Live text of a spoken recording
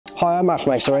Hi, I'm Matt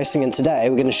from Exoracing, and today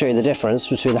we're going to show you the difference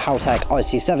between the Haltech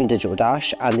IC-7 digital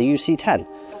dash and the UC-10.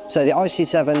 So the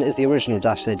IC-7 is the original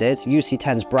dash they did,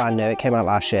 UC-10 is brand new, it came out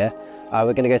last year.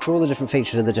 We're going to go through all the different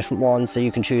features of the different ones so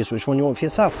you can choose which one you want for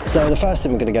yourself. So the first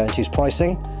thing we're going to go into is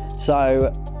pricing.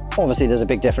 So obviously there's a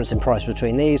big difference in price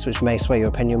between these, which may sway your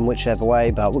opinion whichever way,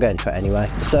 but we'll go into it anyway.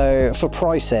 So for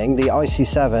pricing, the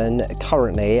IC-7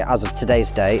 currently, as of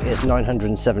today's date, is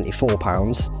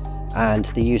 £974. And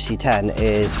the UC-10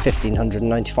 is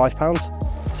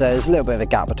 £1,595. So there's a little bit of a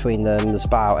gap between them. There's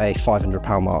about a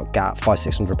 £500 mark gap,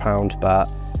 £500–600,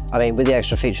 but I mean, with the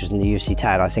extra features in the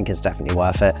UC-10, I think it's definitely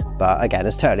worth it. But again,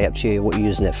 it's totally up to you what you're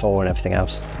using it for and everything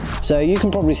else. So you can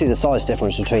probably see the size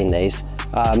difference between these.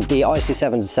 The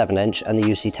IC-7 is a 7-inch and the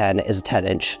UC-10 is a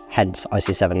 10-inch, hence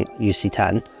IC-7,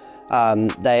 UC-10.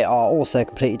 They are also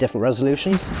completely different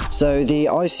resolutions. So the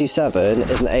IC-7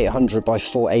 is an 800 by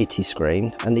 480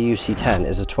 screen and the UC-10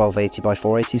 is a 1280 by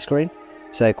 480 screen.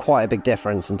 So quite a big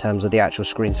difference in terms of the actual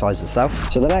screen size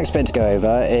itself. So the next bit to go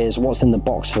over is what's in the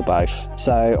box for both.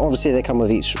 So obviously they come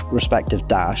with each respective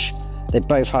dash. They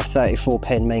both have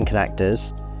 34-pin main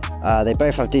connectors. They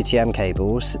both have DTM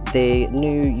cables. The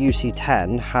new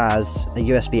UC-10 has a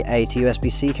USB-A to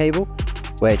USB-C cable,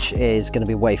 which is going to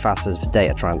be way faster for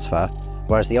data transfer,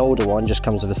 whereas the older one just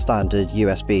comes with a standard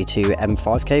USB to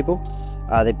M5 cable.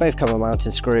 They both come with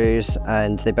mounting screws,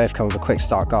 and they both come with a quick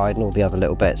start guide and all the other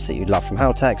little bits that you'd love from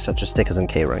Haltech, such as stickers and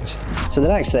key-rings. So the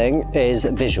next thing is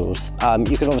visuals.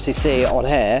 You can obviously see on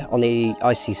here, on the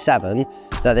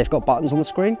IC-7, that they've got buttons on the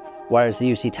screen, whereas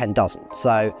the UC-10 doesn't.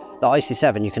 So the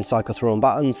IC-7 you can cycle through on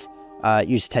buttons,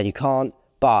 UC-10 you can't,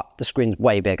 but the screen's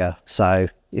way bigger, so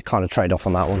you kind of trade off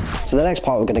on that one. So the next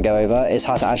part we're going to go over is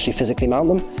how to actually physically mount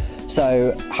them.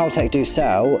 So Haltech do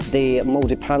sell the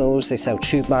molded panels, they sell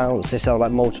tube mounts, they sell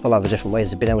like multiple other different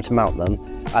ways of being able to mount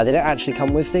them. They don't actually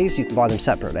come with these, you can buy them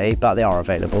separately, but they are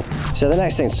available. So the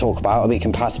next thing to talk about will be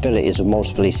compatibilities with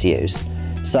multiple ECUs.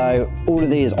 So all of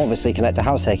these obviously connect to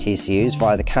Haltech ECUs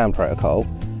via the CAN protocol,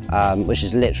 which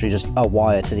is literally just a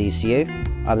wire to the ECU.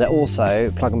 They're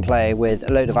also plug and play with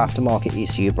a load of aftermarket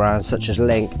ECU brands such as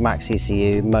Link, Max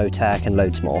ECU, Motec and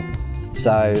loads more.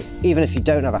 So even if you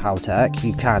don't have a Haltech,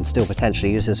 you can still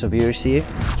potentially use this with your ECU.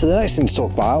 So the next thing to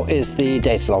talk about is the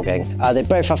data logging. They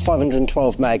both have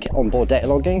 512 meg onboard data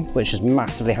logging, which is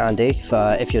massively handy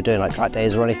for if you're doing like track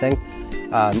days or anything,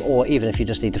 or even if you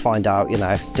just need to find out, you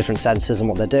know, different sensors and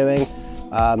what they're doing.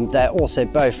 They're also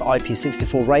both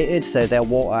IP64 rated, so they're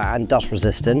water and dust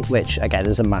resistant, which again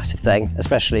is a massive thing,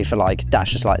 especially for like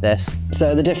dashes like this.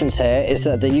 So the difference here is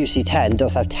that the UC-10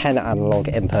 does have 10 analog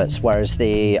inputs, whereas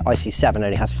the IC-7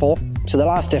 only has 4. So the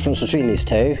last difference between these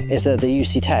two is that the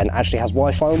UC-10 actually has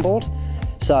Wi-Fi on board.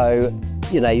 So,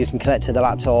 you know, you can connect to the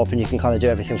laptop and you can kind of do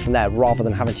everything from there rather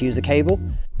than having to use a cable.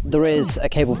 There is a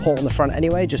cable port on the front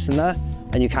anyway, just in there,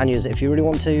 and you can use it if you really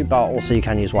want to, but also you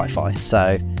can use Wi-Fi.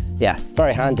 So yeah,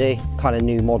 very handy, kind of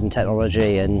new modern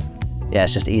technology, and yeah,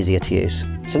 it's just easier to use.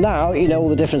 So now you know all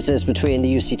the differences between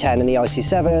the UC-10 and the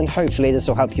IC-7. Hopefully this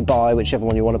will help you buy whichever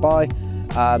one you want to buy.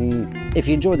 If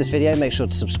you enjoyed this video, make sure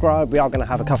to subscribe. We are going to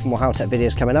have a couple more Haltech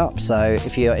videos coming up, so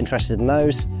if you're interested in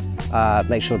those,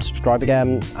 make sure to subscribe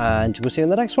again, and we'll see you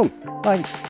in the next one. Thanks.